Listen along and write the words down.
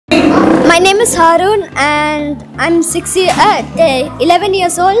My name is Harun and I'm 11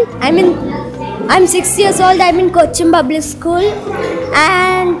 years old. I'm 6 years old. I'm in Cochin Public School,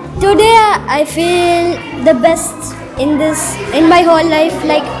 and today I feel the best in my whole life.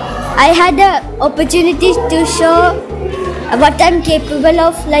 Like, I had the opportunity to show what I'm capable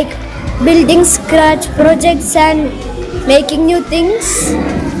of, like building scratch projects and making new things.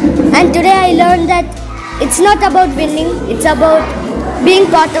 And today I learned that it's not about winning, it's about being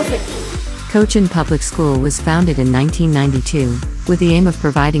part of it. Cochin Public School was founded in 1992, with the aim of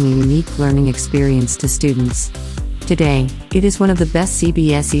providing a unique learning experience to students. Today, it is one of the best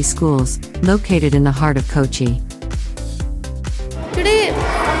CBSE schools, located in the heart of Kochi. Today,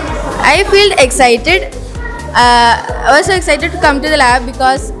 I feel excited. I was so excited to come to the lab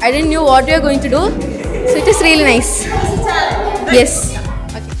because I didn't know what we are going to do. So it is really nice. Yes.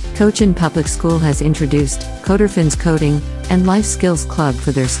 Okay. Cochin Public School has introduced Koderfin's Coding and Life Skills Club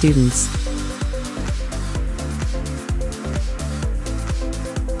for their students.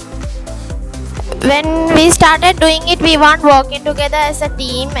 When we started doing it, we weren't working together as a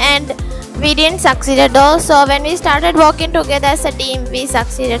team and we didn't succeed at all. So when we started working together as a team, we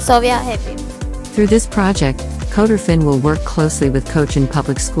succeeded. So we are happy. Through this project, Koderfin will work closely with Cochin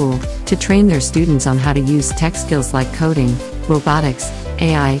Public School to train their students on how to use tech skills like coding, robotics,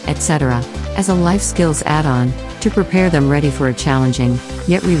 AI, etc. as a life skills add-on to prepare them ready for a challenging,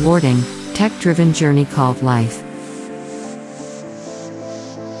 yet rewarding, tech-driven journey called life.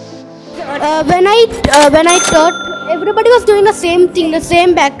 When I taught, everybody was doing the same thing, the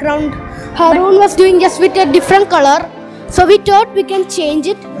same background. Harun was doing just with a different color. So we thought we can change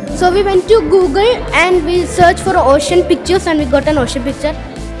it. So we went to Google and we searched for ocean pictures and we got an ocean picture.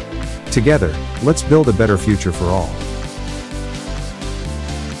 Together, let's build a better future for all.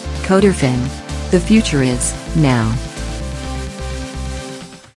 Koderfin. The future is now.